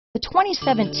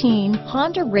2017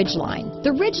 Honda Ridgeline. The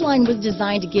Ridgeline was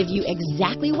designed to give you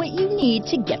exactly what you need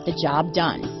to get the job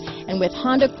done. And with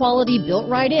Honda quality built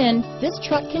right in, this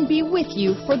truck can be with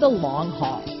you for the long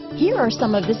haul. Here are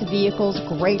some of this vehicle's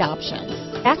great options: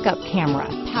 backup camera,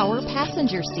 power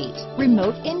passenger seat,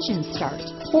 remote engine start,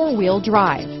 four-wheel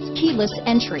drive, keyless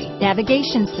entry,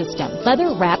 navigation system,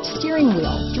 leather-wrapped steering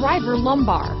wheel, driver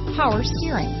lumbar, power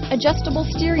steering, adjustable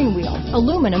steering wheel,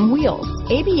 aluminum wheels,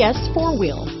 ABS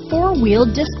four-wheel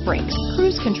disc brakes,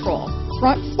 cruise control,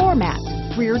 front floor mats,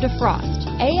 rear defrost,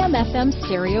 AM/FM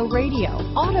stereo radio,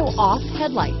 auto-off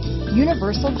headlights,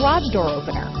 universal garage door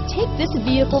opener. Take this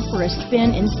vehicle for a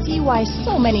spin and see why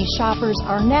so many shoppers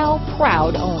are now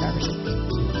proud owners.